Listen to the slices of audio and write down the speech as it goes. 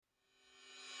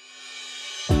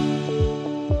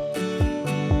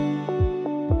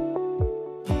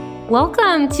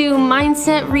Welcome to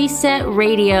Mindset Reset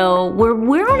Radio, where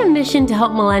we're on a mission to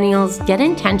help millennials get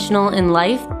intentional in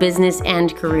life, business,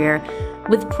 and career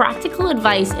with practical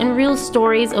advice and real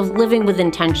stories of living with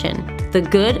intention, the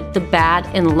good, the bad,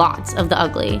 and lots of the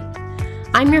ugly.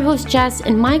 I'm your host, Jess,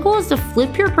 and my goal is to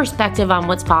flip your perspective on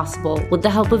what's possible with the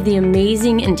help of the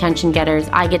amazing intention getters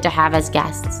I get to have as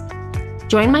guests.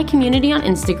 Join my community on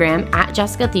Instagram at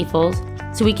Jessica Thiefels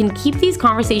so we can keep these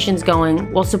conversations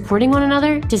going while supporting one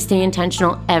another to stay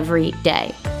intentional every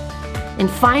day. And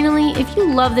finally, if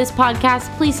you love this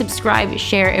podcast, please subscribe,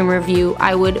 share, and review.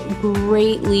 I would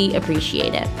greatly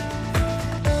appreciate it.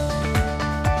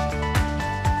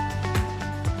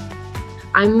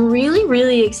 I'm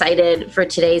really excited for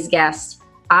today's guest,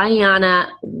 Ayanna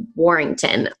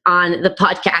Warrington, on the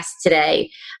podcast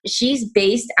today. She's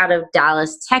based out of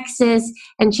Dallas, Texas,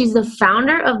 and she's the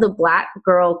founder of the Black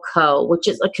Girl Co., which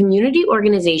is a community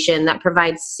organization that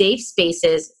provides safe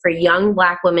spaces for young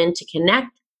Black women to connect,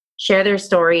 share their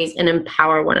stories, and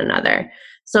empower one another.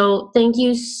 So thank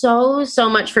you so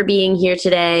much for being here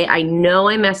today. I know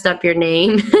I messed up your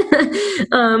name.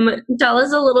 Tell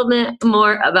us a little bit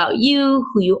more about you,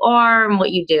 who you are, and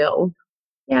what you do.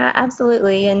 Yeah,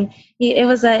 absolutely. And it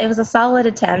was a solid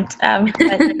attempt.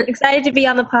 But excited to be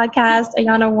on the podcast.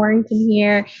 Ayanna Warrington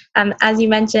here. As you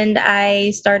mentioned,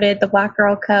 I started the Black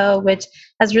Girl Co., which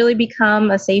has really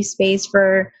become a safe space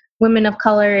for women of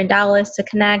color in Dallas to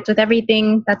connect with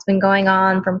everything that's been going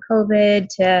on, from COVID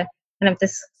to kind of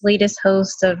this latest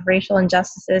host of racial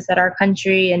injustices that our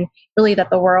country and really that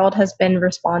the world has been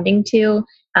responding to.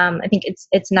 I think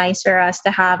it's nice for us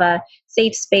to have a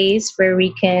safe space where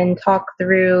we can talk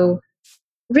through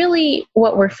really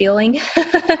what we're feeling.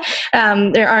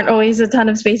 There aren't always a ton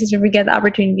of spaces where we get the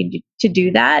opportunity to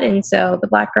do that. And so the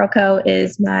Black Girl Co.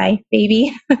 is my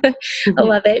baby. I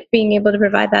love it, being able to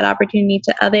provide that opportunity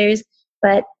to others.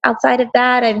 But outside of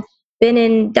that, I've been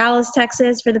in Dallas,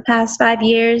 Texas for the past 5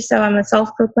 years. So I'm a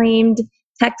self-proclaimed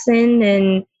Texan,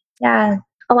 and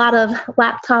a lot of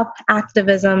laptop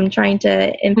activism, trying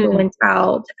to influence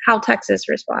how Texas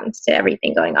responds to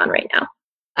everything going on right now.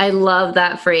 I love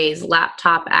that phrase,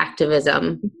 laptop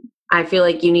activism. I feel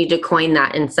like you need to coin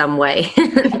that in some way.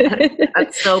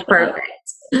 That's so perfect.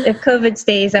 If COVID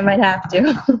stays, I might have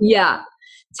to. Yeah.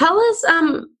 Tell us,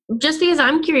 just because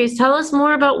I'm curious, tell us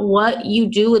more about what you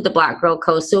do with the Black Girl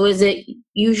Co. So is it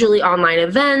usually online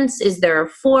events? Is there a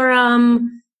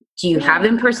forum? Do you have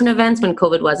in-person events when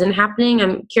COVID wasn't happening?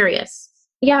 I'm curious.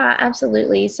 Yeah,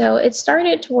 absolutely. So it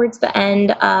started towards the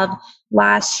end of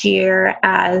last year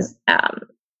as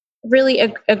really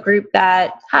a group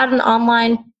that had an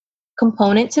online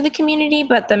component to the community,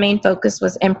 but the main focus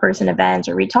was in-person events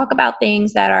where we talk about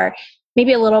things that are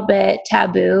maybe a little bit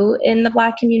taboo in the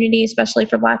Black community, especially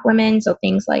for Black women. So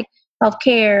things like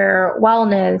self-care,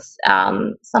 wellness,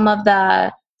 some of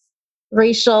the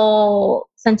racial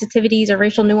sensitivities or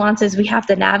racial nuances we have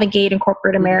to navigate in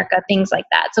corporate America, things like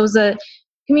that. So it was a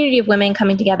community of women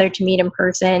coming together to meet in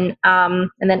person. And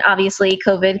then obviously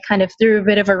COVID kind of threw a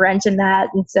bit of a wrench in that.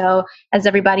 And so as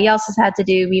everybody else has had to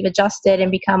do, we've adjusted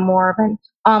and become more of an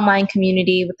online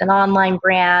community with an online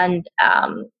brand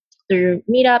through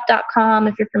meetup.com,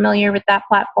 if you're familiar with that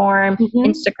platform,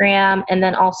 Instagram, and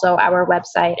then also our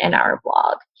website and our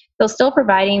blog. So still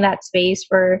providing that space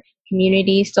for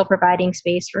community, still providing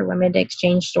space for women to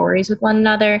exchange stories with one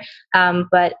another.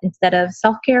 But instead of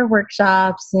self-care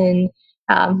workshops and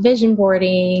vision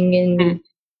boarding and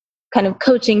kind of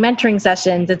coaching, mentoring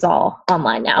sessions, it's all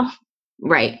online now.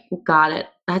 Right. Got it.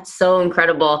 That's so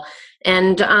incredible.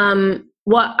 And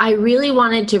what I really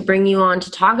wanted to bring you on to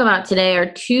talk about today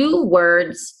are two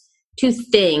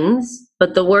things,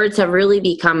 but the words have really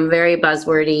become very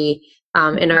buzzwordy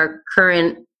in our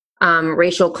current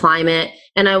racial climate.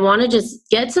 And I want to just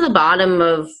get to the bottom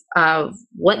of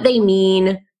what they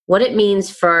mean, what it means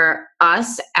for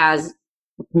us as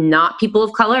not people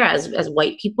of color, as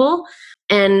white people,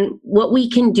 and what we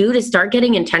can do to start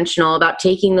getting intentional about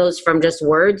taking those from just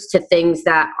words to things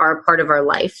that are part of our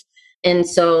life. And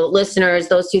so listeners,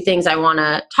 those two things I want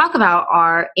to talk about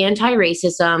are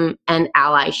anti-racism and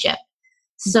allyship.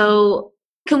 So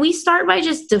can we start by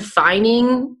just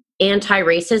defining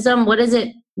anti-racism? What does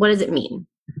it mean?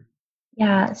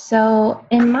 Yeah, so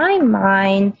in my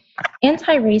mind,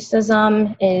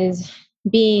 anti-racism is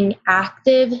being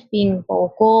active, being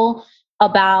vocal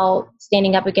about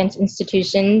standing up against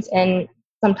institutions and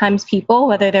sometimes people,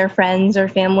 whether they're friends or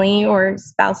family or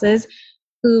spouses,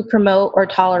 who promote or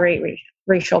tolerate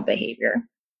racial behavior.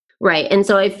 Right. And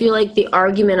so I feel like the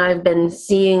argument I've been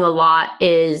seeing a lot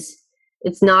is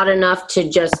it's not enough to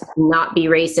just not be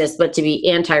racist, but to be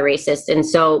anti-racist. And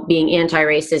so being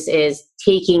anti-racist is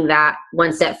taking that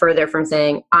one step further from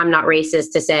saying, I'm not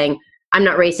racist, to saying, I'm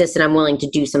not racist and I'm willing to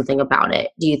do something about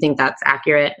it. Do you think that's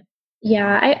accurate?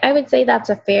 Yeah, I would say that's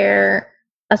a fair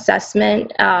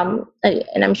assessment. And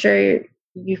I'm sure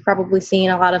you've probably seen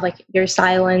a lot of like your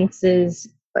silence is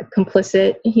like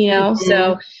complicit, Mhm.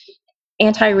 So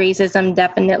anti-racism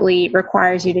definitely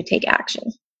requires you to take action.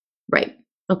 Right.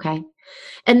 Okay.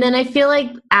 And then I feel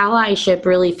like allyship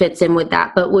really fits in with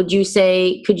that. But could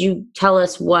you tell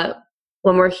us when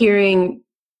we're hearing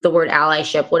the word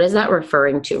allyship, what is that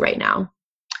referring to right now?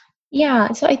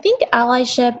 Yeah, so I think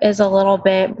allyship is a little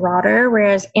bit broader,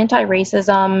 whereas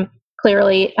anti-racism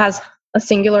clearly has a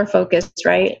singular focus,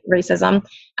 right? Racism.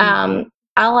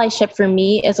 Allyship for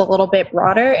me is a little bit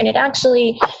broader, and I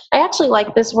actually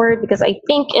like this word because I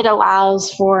think it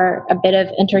allows for a bit of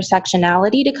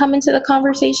intersectionality to come into the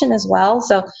conversation as well.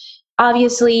 So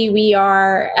obviously, we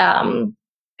are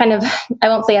kind of, I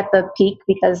won't say at the peak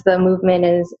because the movement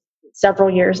is several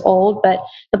years old, but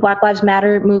the Black Lives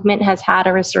Matter movement has had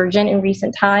a resurgence in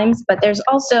recent times. But there's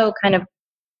also kind of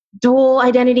dual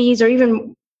identities, or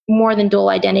even more than dual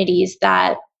identities,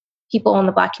 that people in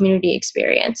the Black community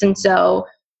experience. And so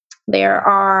there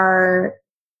are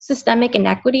systemic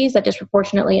inequities that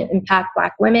disproportionately impact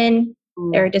Black women.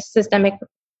 There are just systemic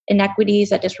inequities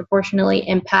that disproportionately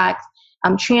impact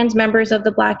trans members of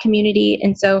the Black community.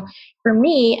 And so for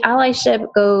me, allyship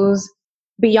goes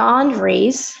beyond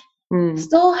race,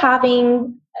 still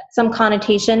having some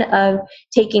connotation of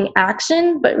taking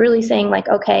action, but really saying, like,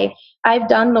 okay, I've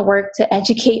done the work to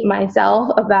educate myself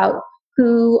about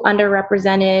who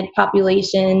underrepresented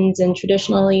populations and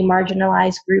traditionally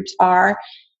marginalized groups are.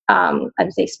 I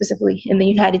would say specifically in the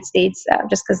United States,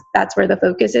 just because that's where the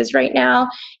focus is right now.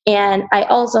 And I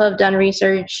also have done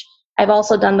research. I've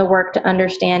also done the work to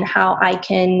understand how I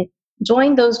can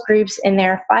join those groups in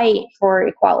their fight for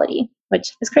equality,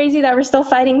 which is crazy that we're still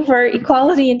fighting for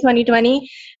equality in 2020.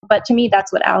 But to me,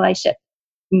 that's what allyship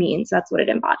means. That's what it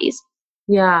embodies.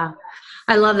 Yeah,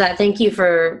 I love that. Thank you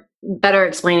for better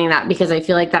explaining that, because I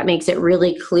feel like that makes it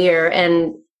really clear.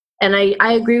 And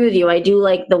I agree with you. I do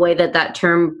like the way that that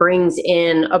term brings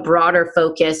in a broader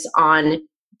focus on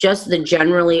just the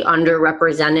generally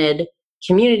underrepresented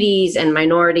communities and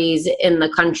minorities in the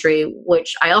country,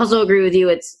 which I also agree with you.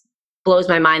 It's blows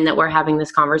my mind that we're having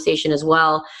this conversation as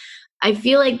well. I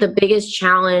feel like the biggest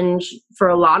challenge for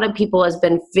a lot of people has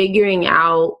been figuring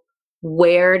out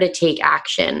where to take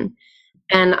action.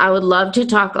 And I would love to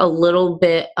talk a little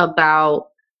bit about,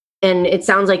 and it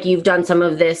sounds like you've done some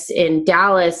of this in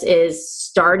Dallas, is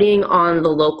starting on the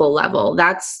local level.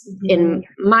 That's in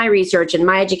my research and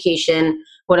my education.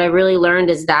 What I really learned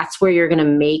is that's where you're going to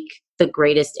make the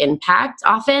greatest impact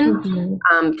often,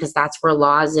 because that's where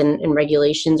laws and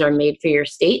regulations are made for your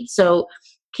state. So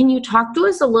can you talk to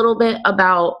us a little bit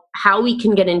about how we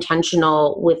can get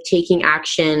intentional with taking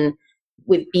action,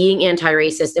 with being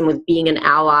anti-racist and with being an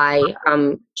ally,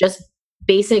 just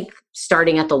basic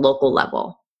starting at the local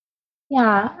level?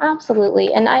 Yeah,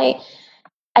 absolutely. And I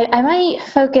might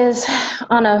focus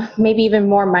on a maybe even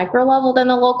more micro level than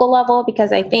the local level,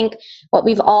 because I think what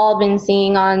we've all been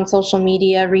seeing on social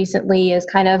media recently is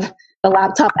kind of the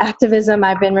laptop activism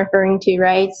I've been referring to,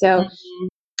 right? So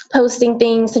posting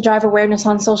things to drive awareness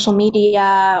on social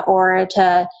media, or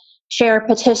to share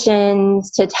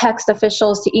petitions, to text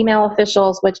officials, to email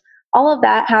officials, which all of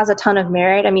that has a ton of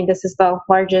merit. I mean, this is the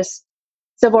largest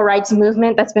civil rights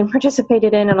movement that's been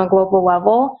participated in on a global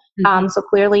level. So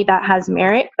clearly that has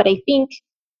merit. But I think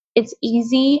it's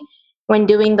easy when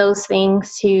doing those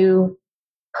things to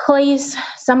place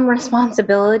some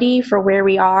responsibility for where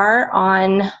we are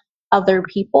on other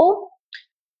people.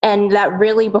 And that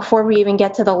really, before we even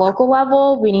get to the local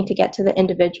level, we need to get to the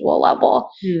individual level.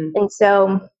 And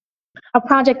so a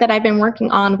project that I've been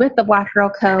working on with the Black Girl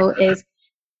Co. is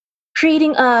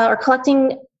creating or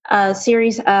collecting a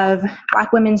series of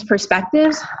Black women's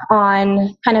perspectives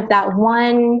on kind of that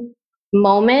one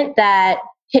moment that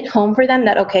hit home for them,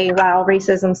 that, okay, wow,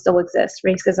 racism still exists,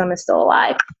 racism is still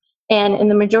alive. And in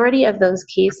the majority of those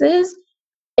cases,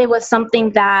 it was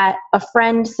something that a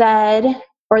friend said,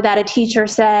 or that a teacher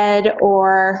said,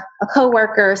 or a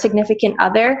coworker, a significant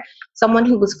other, someone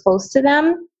who was close to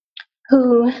them,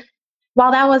 who,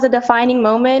 while that was a defining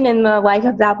moment in the life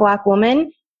of that Black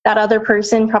woman, that other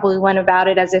person probably went about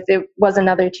it as if it was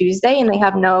another Tuesday, and they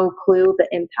have no clue the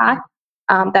impact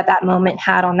that that moment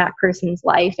had on that person's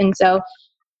life. And so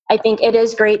I think it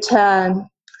is great to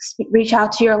reach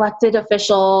out to your elected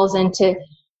officials and to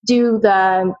do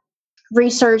the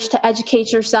research to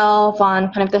educate yourself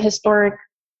on kind of the historic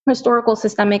historical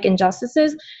systemic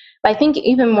injustices. But I think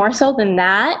even more so than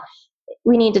that,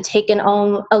 we need to take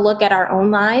a look at our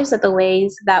own lives, at the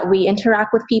ways that we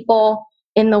interact with people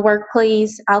in the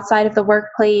workplace, outside of the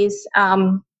workplace.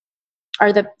 Do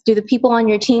the people on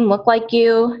your team look like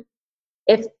you?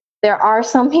 If there are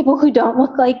some people who don't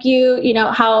look like you,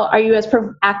 how are you as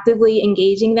proactively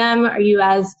engaging them? Are you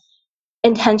as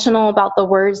intentional about the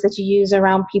words that you use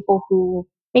around people who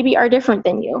maybe are different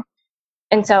than you?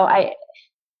 And so I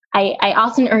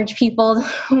often urge people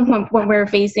when we're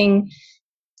facing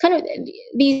kind of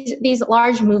these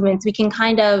large movements, we can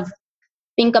kind of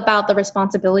think about the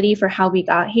responsibility for how we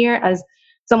got here as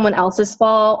someone else's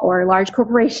fault, or large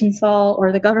corporations' fault,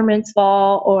 or the government's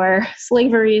fault, or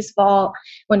slavery's fault,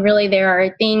 when really there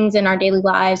are things in our daily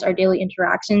lives, our daily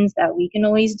interactions that we can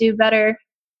always do better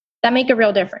that make a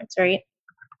real difference, right?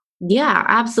 Yeah,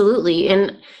 absolutely.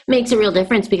 And makes a real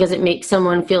difference because it makes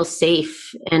someone feel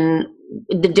safe. And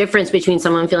the difference between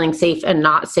someone feeling safe and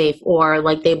not safe, or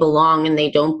like they belong and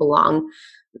they don't belong.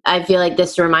 I feel like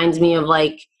this reminds me of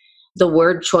like the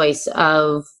word choice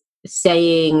of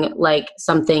saying like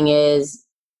something is,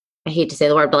 I hate to say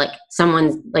the word, but like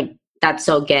someone's like, that's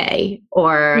so gay,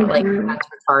 or like that's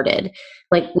retarded.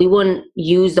 Like we wouldn't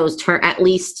use those terms, at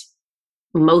least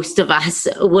most of us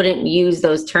wouldn't use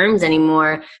those terms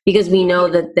anymore, because we know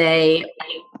that they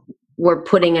were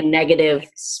putting a negative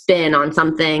spin on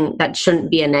something that shouldn't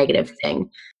be a negative thing.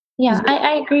 Yeah,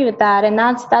 I agree with that. And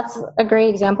that's a great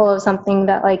example of something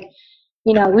that, like,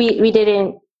 we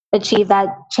didn't achieve that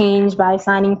change by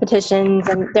signing petitions.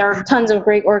 And there are tons of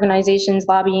great organizations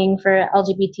lobbying for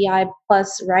LGBTI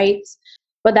plus rights,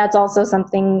 but that's also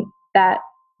something that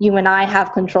you and I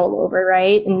have control over,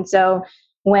 right? And so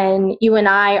when you and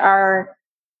I are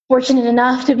fortunate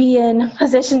enough to be in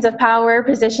positions of power,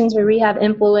 positions where we have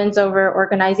influence over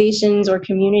organizations or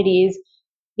communities,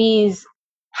 these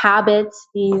habits,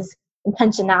 these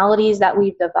intentionalities that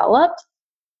we've developed,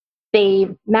 they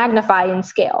magnify in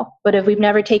scale. But if we've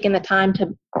never taken the time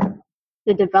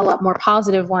to develop more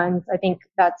positive ones, I think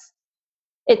that's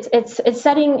it's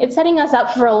setting us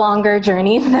up for a longer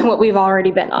journey than what we've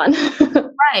already been on.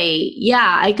 Right.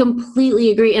 Yeah, I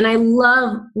completely agree. And I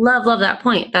love that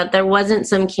point, that there wasn't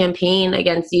some campaign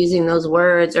against using those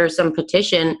words or some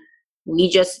petition. We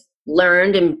just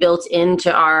learned and built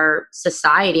into our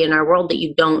society and our world that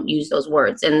you don't use those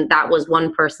words. And that was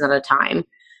one person at a time.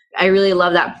 I really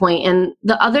love that point. And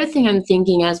the other thing I'm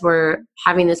thinking as we're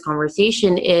having this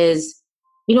conversation is,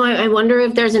 I wonder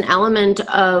if there's an element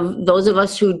of those of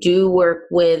us who do work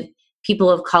with people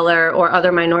of color or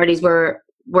other minorities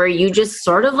where you just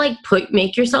sort of like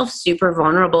make yourself super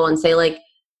vulnerable and say like,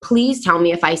 please tell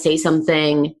me if I say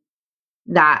something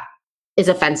that is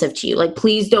offensive to you. Like,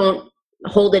 please don't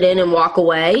hold it in and walk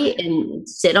away and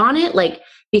sit on it. Like,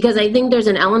 because I think there's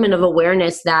an element of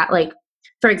awareness that, like,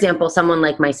 for example, someone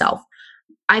like myself,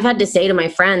 I've had to say to my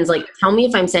friends, like, tell me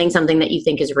if I'm saying something that you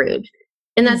think is rude.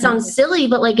 And that sounds silly,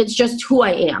 but like, it's just who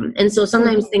I am. And so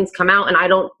sometimes things come out and I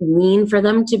don't mean for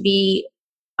them to be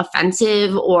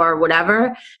offensive or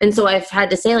whatever. And so I've had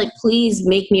to say, like, please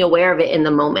make me aware of it in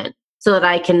the moment so that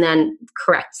I can then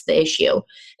correct the issue.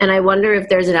 And I wonder if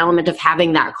there's an element of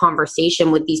having that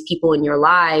conversation with these people in your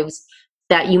lives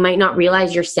that you might not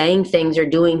realize you're saying things or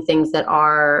doing things that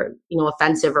are,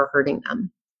 offensive or hurting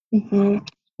them. Mm-hmm.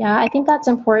 Yeah, I think that's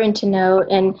important to note.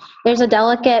 And there's a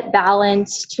delicate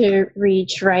balance to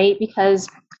reach, right? Because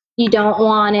you don't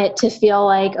want it to feel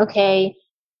like, okay,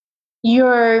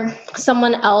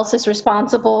 someone else is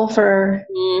responsible for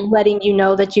letting you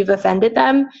know that you've offended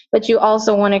them, but you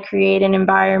also want to create an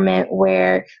environment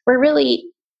where really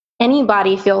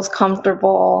anybody feels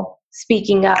comfortable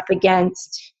speaking up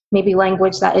against maybe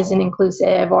language that isn't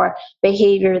inclusive or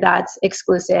behavior that's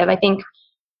exclusive. I think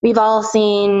we've all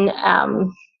seen,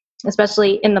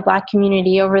 especially in the Black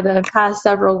community over the past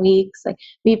several weeks, like,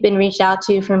 we've been reached out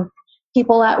to from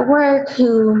people at work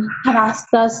who have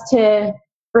asked us to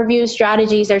review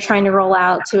strategies they're trying to roll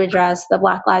out to address the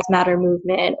Black Lives Matter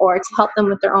movement or to help them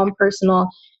with their own personal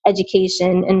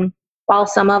education. And while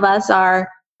some of us are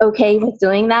okay with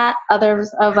doing that,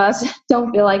 others of us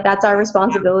don't feel like that's our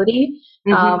responsibility.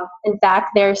 In fact,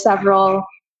 there are several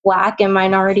Black and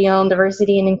minority-owned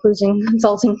diversity and inclusion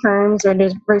consulting firms or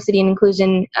diversity and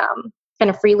inclusion kind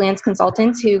of freelance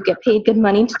consultants who get paid good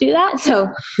money to do that. So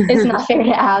it's not fair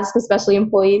to ask, especially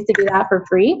employees, to do that for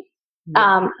free.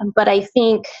 But I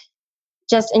think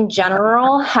just in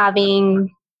general,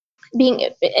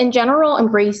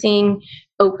 embracing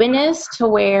openness to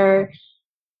where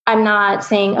I'm not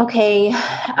saying, okay,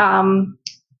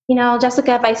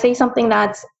 Jessica, if I say something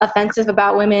that's offensive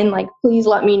about women, like, please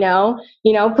let me know,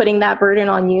 putting that burden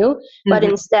on you. But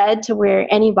Mm-hmm. instead, to where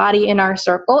anybody in our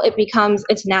circle,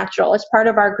 it's natural. It's part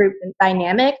of our group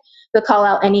dynamic to call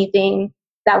out anything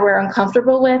that we're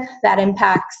uncomfortable with that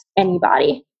impacts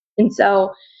anybody. And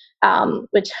so,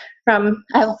 which I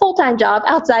have a full-time job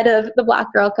outside of the Black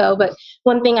Girl Co. But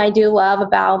one thing I do love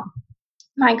about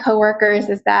my coworkers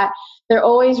is that they're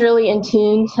always really in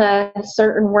tune to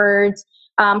certain words.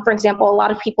 For example, a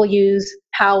lot of people use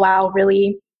powwow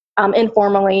really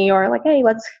informally, or like, hey,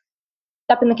 let's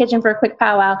step in the kitchen for a quick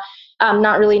powwow.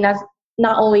 Not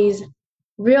always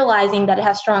realizing that it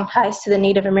has strong ties to the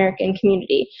Native American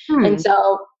community. And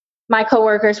so my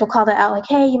coworkers will call that out, like,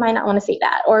 hey, you might not want to say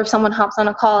that. Or if someone hops on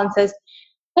a call and says,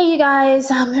 hey, you guys,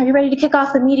 are you ready to kick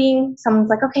off the meeting? Someone's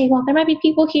like, okay, well, there might be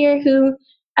people here who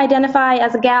identify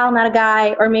as a gal, not a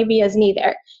guy, or maybe as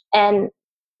neither. And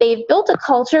they've built a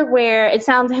culture where it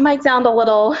might sound a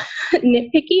little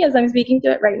nitpicky as I'm speaking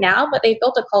to it right now, but they've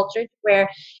built a culture where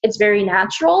it's very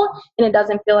natural and it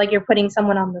doesn't feel like you're putting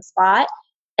someone on the spot.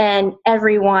 And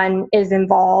everyone is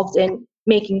involved in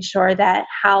making sure that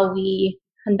how we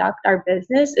conduct our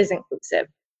business is inclusive.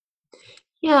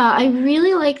 Yeah, I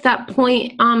really like that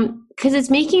point, because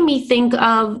it's making me think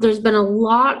of, there's been a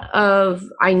lot of,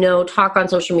 I know, talk on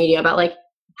social media about like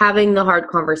having the hard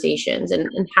conversations and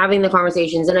having the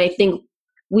conversations. And I think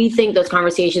we think those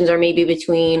conversations are maybe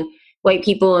between white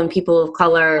people and people of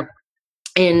color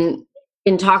in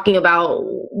talking about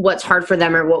what's hard for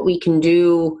them or what we can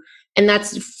do. And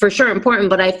that's for sure important.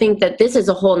 But I think that this is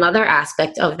a whole nother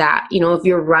aspect of that. If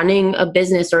you're running a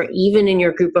business or even in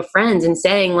your group of friends and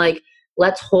saying like,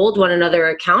 let's hold one another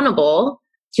accountable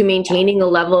to maintaining a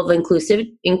level of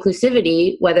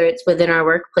inclusivity, whether it's within our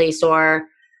workplace or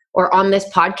on this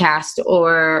podcast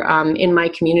or in my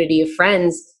community of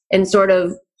friends, and sort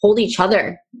of hold each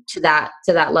other to that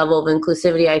level of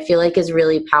inclusivity, I feel like is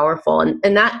really powerful.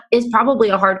 And that is probably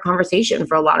a hard conversation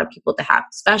for a lot of people to have,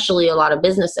 especially a lot of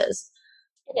businesses.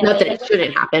 Not that it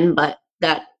shouldn't happen, but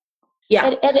that,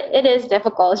 yeah. It is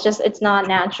difficult. It's not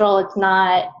natural. It's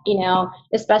not,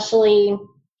 especially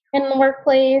in the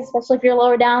workplace, especially if you're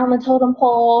lower down on the totem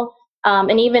pole.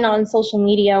 And even on social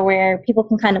media where people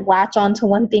can kind of latch on to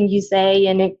one thing you say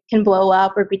and it can blow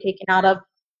up or be taken out of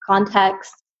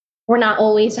context. We're not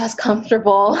always as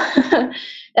comfortable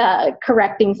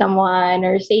correcting someone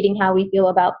or stating how we feel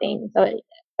about things. So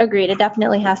agreed, it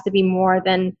definitely has to be more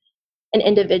than an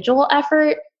individual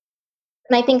effort.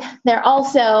 And I think there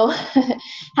also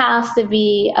has to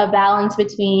be a balance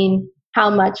between how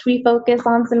much we focus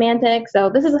on semantics. So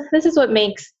this is what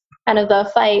makes kind of the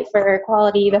fight for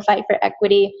equality, the fight for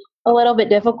equity, a little bit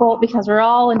difficult because we're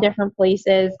all in different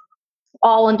places,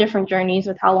 all in different journeys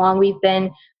with how long we've been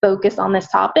focused on this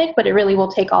topic, but it really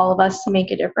will take all of us to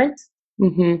make a difference.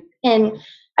 Mm-hmm. And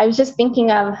I was just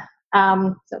thinking of,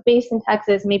 so based in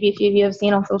Texas, maybe a few of you have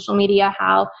seen on social media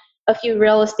how a few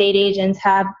real estate agents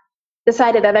have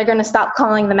decided that they're going to stop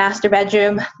calling the master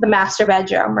bedroom,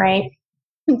 right?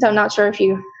 And so I'm not sure if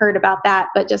you heard about that,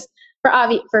 but just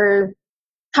for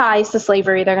ties to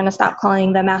slavery, they're going to stop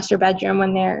calling the master bedroom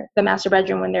when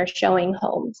they're showing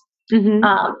homes.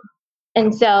 Mm-hmm.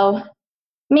 And so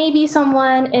maybe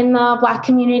someone in the Black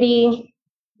community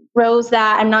rose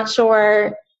that. I'm not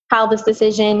sure how this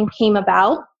decision came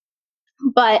about,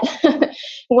 but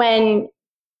when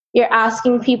you're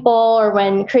asking people or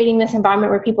when creating this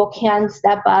environment where people can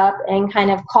step up and kind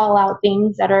of call out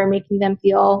things that are making them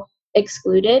feel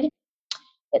excluded,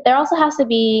 there also has to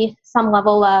be some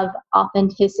level of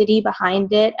authenticity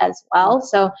behind it as well.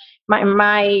 So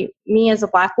me as a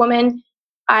Black woman,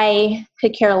 I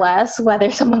could care less whether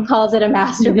someone calls it a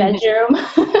master bedroom.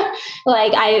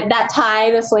 That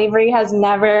tie to slavery has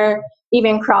never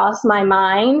even crossed my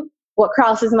mind. What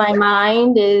crosses my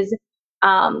mind is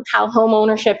how home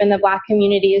ownership in the Black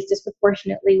community is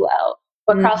disproportionately low.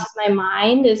 What crosses my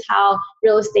mind is how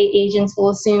real estate agents will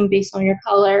assume based on your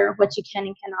color what you can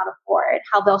and cannot afford,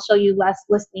 how they'll show you less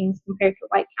listings compared to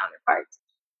white counterparts.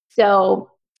 So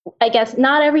I guess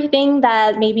not everything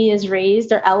that maybe is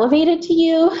raised or elevated to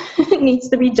you needs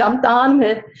to be jumped on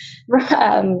with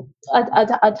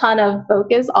a ton of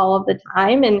focus all of the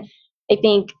time. And I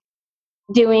think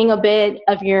doing a bit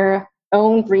of your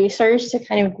own research to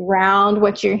kind of ground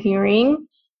what you're hearing,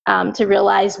 to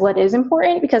realize what is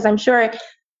important, because I'm sure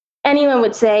anyone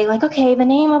would say like, okay, the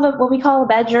name of what we call a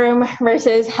bedroom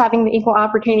versus having the equal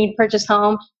opportunity to purchase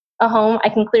a home, I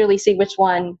can clearly see which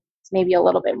one is maybe a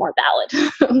little bit more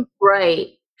valid. Right.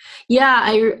 Yeah,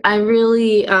 I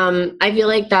really I feel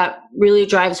like that really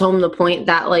drives home the point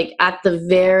that like at the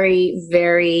very,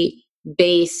 very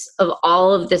base of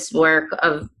all of this work,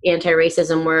 of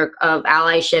anti-racism work, of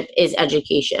allyship, is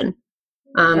education.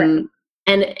 Right.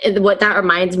 And what that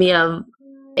reminds me of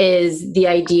is the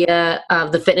idea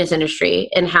of the fitness industry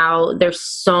and how there's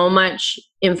so much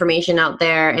information out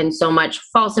there and so much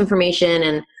false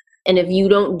information. And if you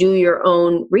don't do your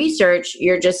own research,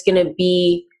 you're just going to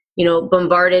be,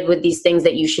 bombarded with these things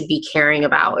that you should be caring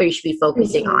about or you should be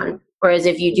focusing on. Whereas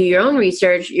if you do your own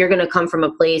research, you're going to come from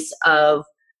a place of,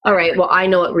 all right, well, I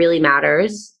know what really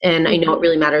matters, and I know what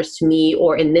really matters to me,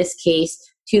 or in this case,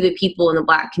 to the people in the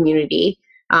Black community.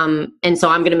 And so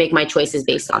I'm going to make my choices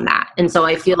based on that. And so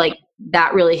I feel like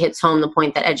that really hits home the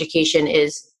point that education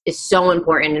is so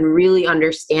important, and really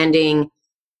understanding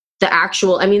the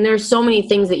actual, there's so many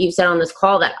things that you've said on this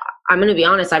call that I'm going to be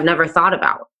honest, I've never thought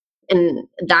about. And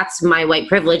that's my white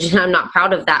privilege, and I'm not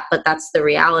proud of that, but that's the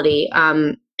reality.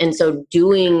 And so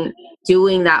doing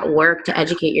that work to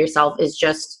educate yourself is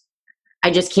just,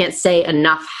 I just can't say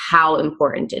enough how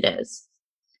important it is.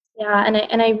 Yeah,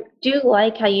 and I do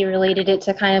like how you related it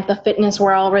to kind of the fitness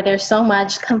world, where there's so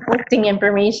much conflicting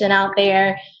information out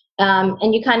there,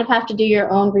 and you kind of have to do your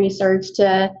own research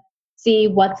to see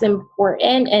what's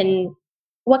important and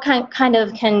what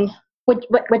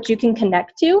what you can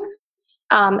connect to.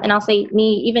 And I'll say,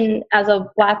 me, even as a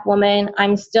Black woman,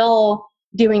 I'm still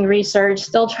doing research,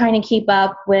 still trying to keep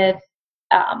up with.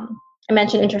 I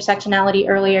mentioned intersectionality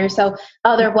earlier, so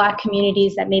other Black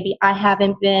communities that maybe I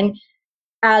haven't been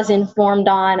as informed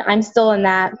on, I'm still in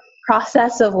that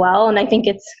process as well. And I think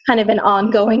it's kind of an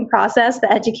ongoing process.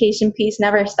 The education piece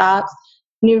never stops.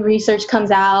 New research comes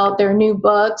out, there are new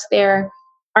books, there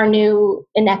are new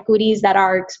inequities that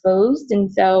are exposed.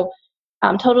 And so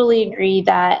totally agree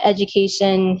that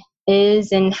education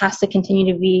is and has to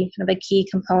continue to be kind of a key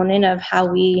component of how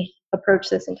we approach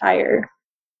this entire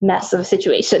mess of a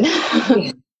situation.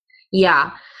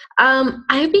 Yeah.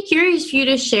 I'd be curious for you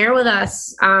to share with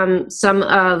us some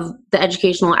of the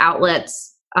educational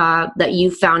outlets that you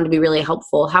found to be really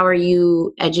helpful. How are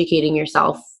you educating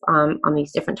yourself on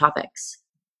these different topics?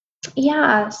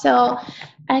 Yeah, so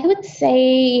I would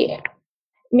say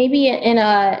maybe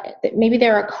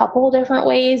there are a couple different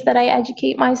ways that I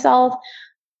educate myself.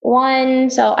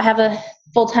 One, so I have a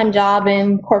full-time job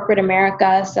in corporate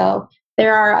America, so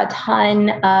there are a ton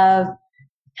of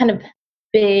kind of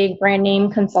big brand name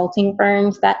consulting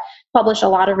firms that publish a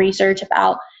lot of research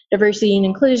about diversity and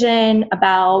inclusion,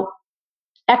 about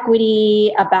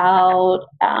equity, about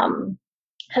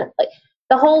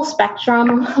the whole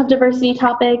spectrum of diversity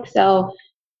topics. So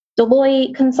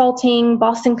Deloitte Consulting,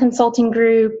 Boston Consulting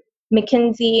Group,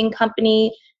 McKinsey and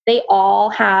Company, they all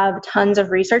have tons of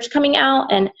research coming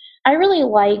out. And I really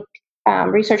like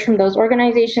research from those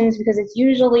organizations because it's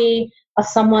usually a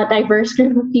somewhat diverse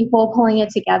group of people pulling it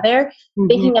together,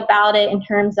 thinking about it in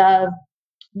terms of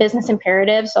business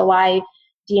imperatives. So why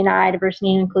D&I,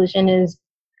 diversity and inclusion, is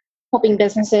helping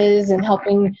businesses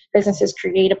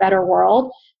create a better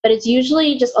world. But it's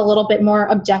usually just a little bit more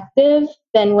objective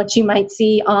than what you might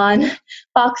see on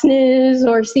Fox News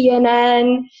or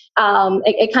CNN.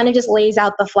 It kind of just lays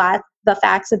out the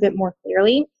facts a bit more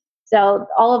clearly. So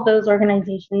all of those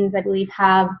organizations, I believe,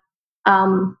 have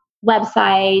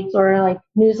websites or like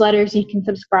newsletters you can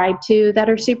subscribe to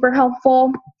that are super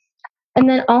helpful. And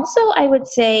then also I would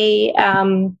say,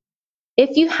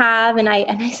 if you have, and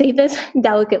I say this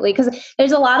delicately because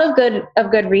there's a lot of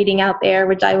good reading out there,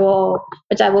 which I will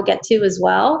get to as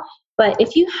well. But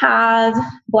if you have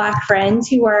Black friends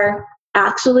who are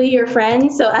actually your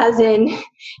friends, so as in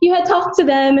you had talked to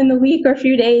them in the week or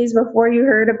few days before you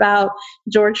heard about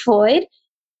George Floyd,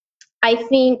 I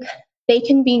think they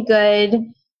can be good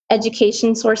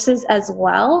education sources as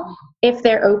well if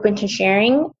they're open to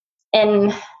sharing.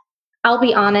 And I'll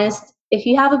be honest, if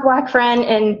you have a Black friend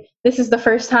and this is the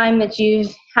first time that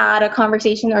you've had a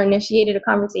conversation or initiated a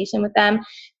conversation with them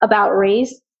about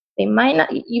race, you might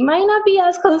not be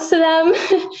as close to them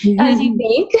as you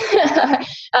think.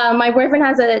 My boyfriend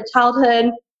has a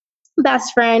childhood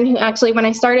best friend who actually, when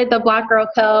I started the Black Girl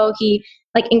Co., he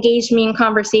engaged me in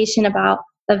conversation about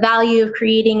the value of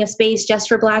creating a space just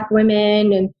for Black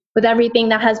women. And with everything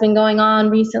that has been going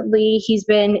on recently, he's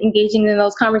been engaging in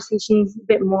those conversations a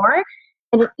bit more.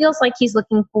 And it feels like he's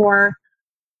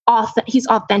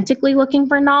authentically looking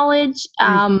for knowledge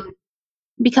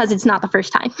because it's not the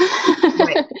first time.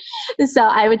 Right. So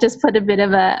I would just put a bit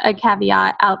of a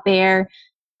caveat out there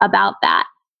about that.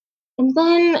 And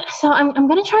then, so I'm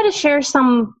going to try to share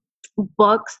some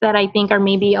books that I think are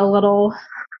maybe aren't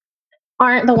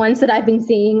the ones that I've been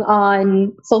seeing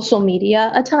on social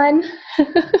media a ton.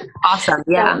 Awesome.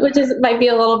 Yeah. Which might be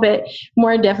a little bit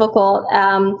more difficult.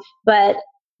 But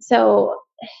so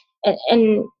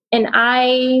And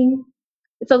I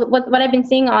so what I've been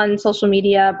seeing on social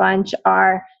media a bunch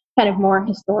are kind of more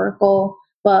historical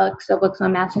books, so books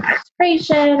on mass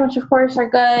incarceration, which of course are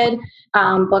good,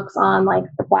 books on like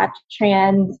the Black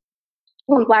trans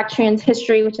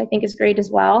history, which I think is great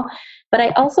as well. But I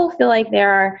also feel like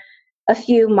there are a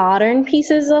few modern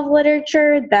pieces of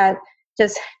literature that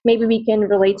just maybe we can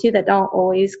relate to that don't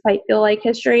always quite feel like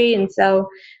history. And so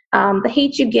The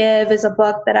Hate You Give is a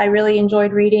book that I really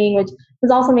enjoyed reading, which was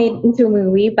also made into a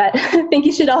movie, but I think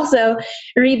you should also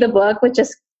read the book, which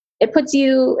just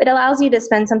it allows you to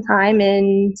spend some time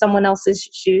in someone else's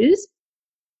shoes.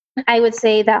 I would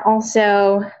say that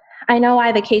also, I Know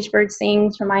Why the Caged Bird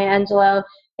Sings from Maya Angelou,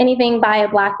 anything by a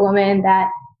Black woman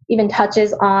that even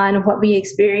touches on what we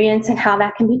experience and how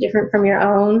that can be different from your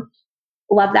own.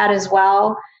 Love that as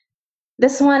well.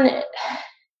 This one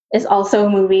is also a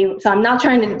movie, so I'm not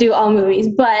trying to do all movies,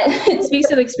 but it speaks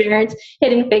to the experience.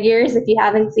 Hidden Figures, if you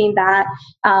haven't seen that.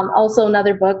 Also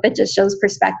another book that just shows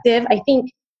perspective. I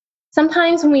think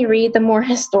sometimes when we read the more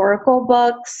historical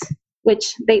books,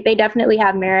 which they definitely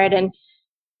have merit, and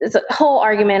there's a whole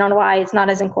argument on why it's not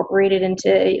as incorporated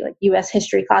into like US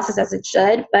history classes as it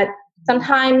should, but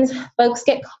sometimes folks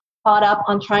get caught up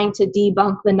on trying to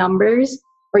debunk the numbers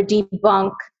or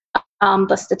debunk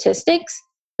the statistics,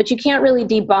 but you can't really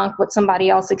debunk what somebody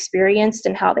else experienced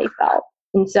and how they felt.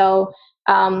 And so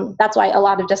that's why a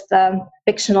lot of just the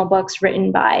fictional books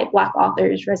written by Black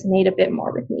authors resonate a bit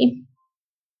more with me.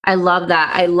 I love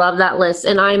that. I love that list.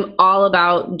 And I'm all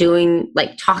about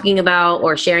talking about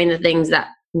or sharing the things that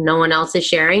no one else is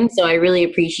sharing. So I really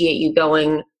appreciate you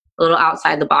going a little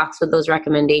outside the box with those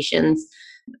recommendations.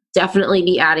 Definitely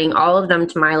be adding all of them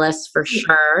to my list for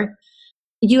sure.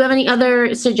 Do you have any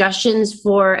other suggestions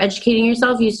for educating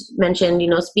yourself? You mentioned,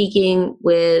 speaking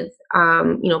with,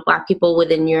 Black people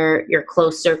within your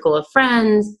close circle of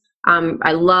friends.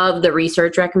 I love the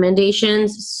research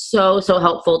recommendations. So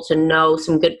helpful to know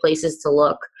some good places to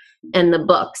look, and the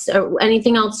books.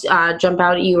 Anything else jump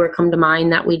out at you or come to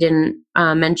mind that we didn't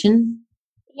mention?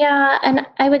 Yeah, and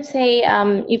I would say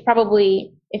you've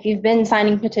probably, if you've been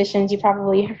signing petitions, you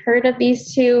probably heard of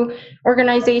these two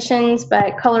organizations,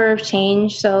 but Color of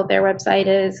Change, so their website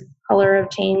is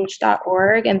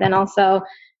colorofchange.org, and then also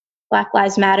Black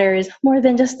Lives Matter is more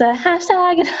than just a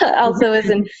hashtag. It also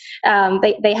isn't.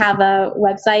 They have a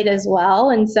website as well,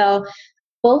 and so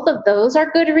both of those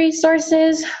are good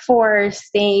resources for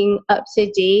staying up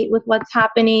to date with what's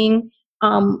happening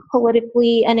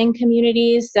politically and in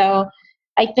communities. So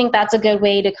I think that's a good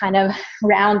way to kind of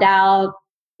round out,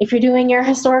 if you're doing your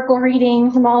historical reading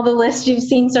from all the lists you've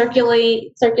seen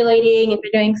circulating, if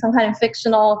you're doing some kind of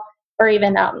fictional or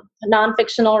even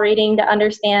non-fictional reading to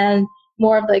understand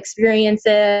more of the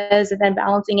experiences, and then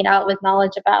balancing it out with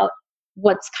knowledge about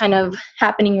what's kind of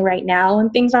happening right now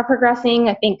and things are progressing.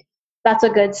 I think that's a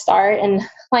good start. And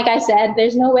like I said,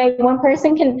 there's no way one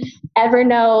person can ever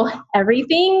know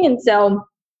everything. And so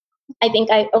I think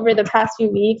over the past few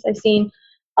weeks, I've seen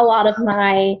a lot of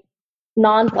my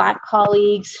non-Black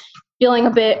colleagues feeling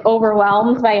a bit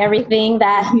overwhelmed by everything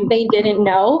that they didn't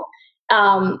know.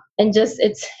 And just,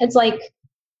 it's like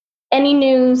any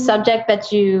new subject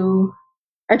that you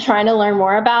are trying to learn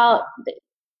more about,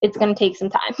 it's going to take some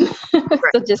time.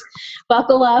 So just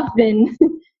buckle up and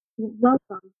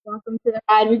welcome to the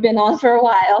ride we've been on for a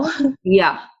while.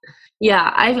 Yeah.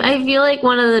 I feel like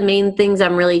one of the main things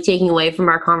I'm really taking away from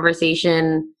our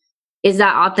conversation is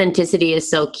that authenticity is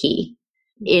so key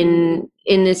in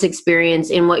this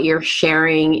experience, in what you're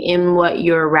sharing, in what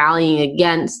you're rallying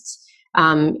against,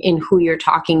 in who you're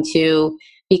talking to,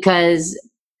 because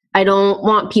I don't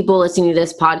want people listening to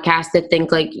this podcast to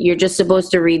think like you're just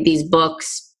supposed to read these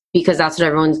books because that's what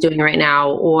everyone's doing right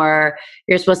now, or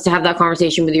you're supposed to have that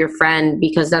conversation with your friend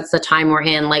because that's the time we're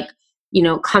in. Like,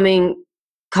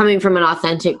 coming from an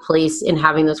authentic place in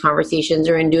having those conversations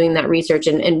or in doing that research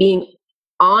and being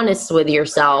honest with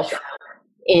yourself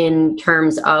in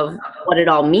terms of what it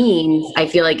all means, I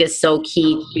feel like is so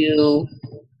key to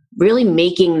really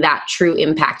making that true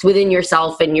impact within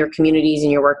yourself and your communities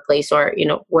and your workplace, or,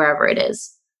 wherever it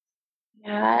is.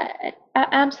 Yeah,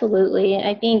 absolutely.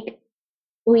 I think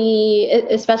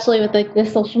especially with the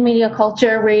social media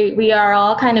culture, we are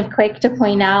all kind of quick to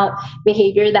point out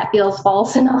behavior that feels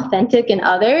false and authentic in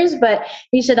others, but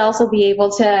we should also be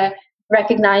able to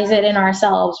recognize it in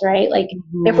ourselves, right? Like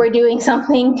if we're doing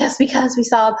something just because we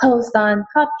saw a post on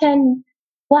top 10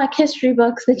 Black history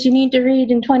books that you need to read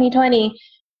in 2020,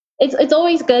 it's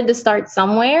always good to start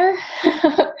somewhere.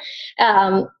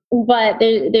 But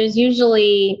there's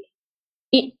usually,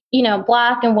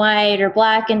 Black and white or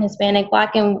Black and Hispanic,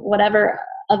 Black and whatever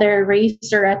other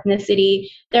race or ethnicity,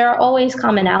 there are always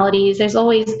commonalities. There's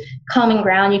always common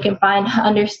ground you can find to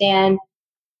understand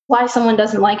why someone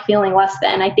doesn't like feeling less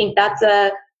than. I think that's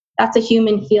a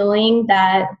human feeling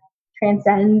that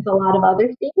transcends a lot of other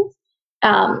things.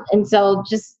 And so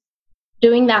just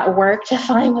doing that work to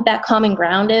find what that common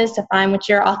ground is, to find what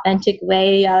your authentic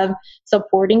way of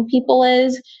supporting people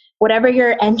is, whatever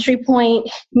your entry point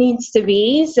needs to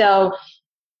be. So,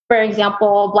 for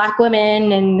example, Black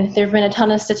women, and there have been a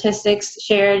ton of statistics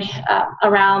shared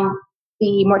around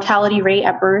the mortality rate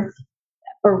at birth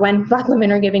or when Black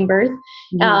women are giving birth.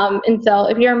 And so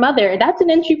if you're a mother, that's an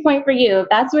entry point for you. If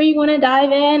that's where you want to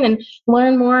dive in and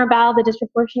learn more about the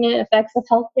disproportionate effects of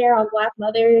healthcare on Black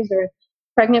mothers or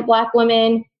pregnant Black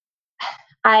women,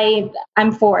 I'm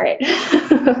for it.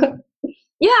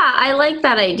 Yeah, I like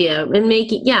that idea. And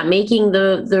making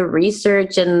the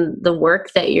research and the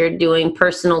work that you're doing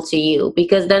personal to you,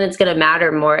 because then it's going to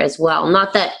matter more as well.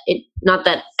 Not that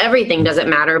everything doesn't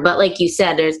matter, but like you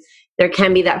said, there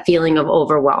can be that feeling of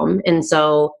overwhelm. And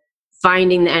so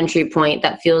finding the entry point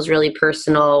that feels really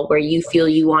personal, where you feel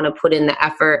you want to put in the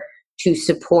effort to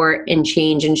support and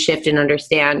change and shift and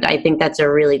understand, I think that's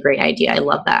a really great idea. I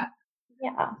love that.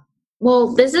 Yeah.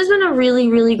 Well, this has been a really,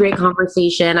 really great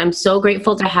conversation. I'm so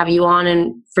grateful to have you on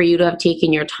and for you to have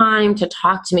taken your time to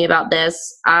talk to me about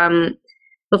this.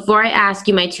 Before I ask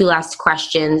you my two last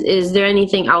questions, is there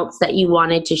anything else that you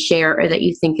wanted to share or that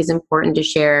you think is important to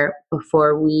share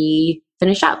before we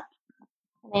finish up?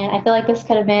 Man, I feel like this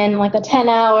could have been like a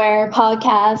 10-hour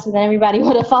podcast and then everybody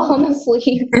would have fallen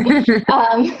asleep.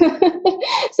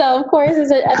 So of course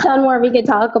there's a ton more we could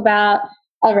talk about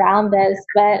around this,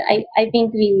 but I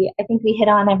think we hit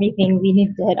on everything we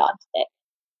need to hit on today.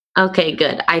 Okay,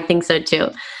 good. I think so too.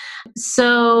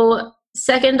 So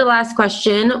second to last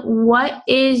question, what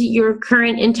is your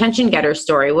current intention getter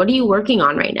story? What are you working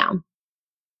on right now?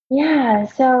 Yeah,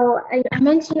 so I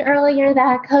mentioned earlier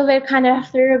that COVID kind of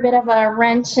threw a bit of a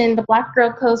wrench in the Black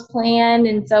Girl Co's plan,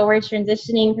 and so we're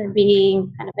transitioning from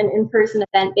being kind of an in-person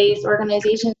event-based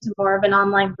organization to more of an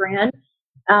online brand.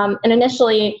 And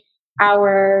initially,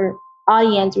 our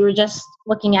audience, we were just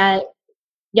looking at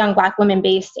young Black women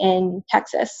based in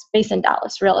Texas, based in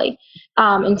Dallas, really.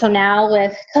 And so now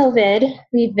with COVID,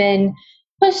 we've been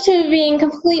pushed to being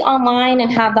completely online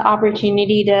and have the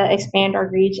opportunity to expand our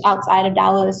reach outside of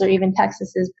Dallas or even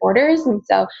Texas's borders. And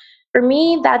so for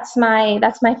me, that's my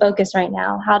focus right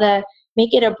now, how to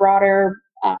make it a broader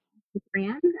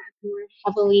brand that more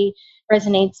heavily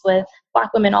resonates with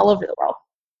Black women all over the world.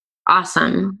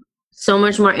 Awesome. So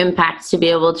much more impact to be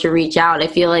able to reach out. I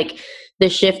feel like the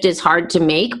shift is hard to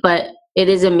make, but it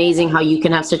is amazing how you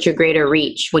can have such a greater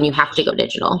reach when you have to go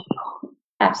digital.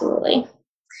 Absolutely.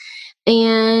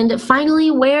 And finally,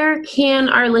 where can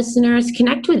our listeners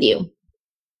connect with you?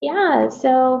 Yeah,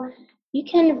 so you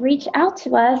can reach out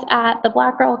to us at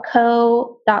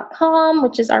theblackgirlco.com,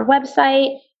 which is our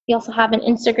website. We also have an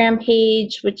Instagram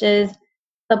page, which is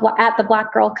at the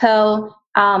Black Girl Co.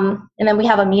 And then we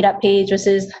have a meetup page, which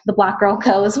is the Black Girl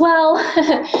Co. as well,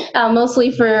 mostly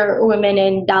for women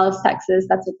in Dallas, Texas.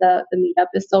 That's what the meetup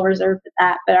is still reserved for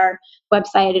that. But our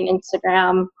website and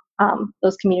Instagram,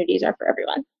 those communities are for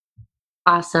everyone.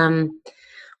 Awesome.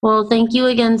 Well, thank you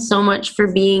again so much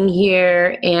for being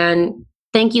here. And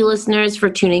thank you, listeners, for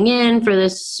tuning in for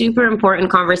this super important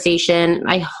conversation.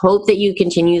 I hope that you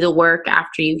continue the work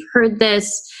after you've heard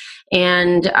this.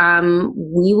 And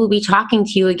we will be talking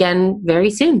to you again very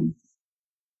soon.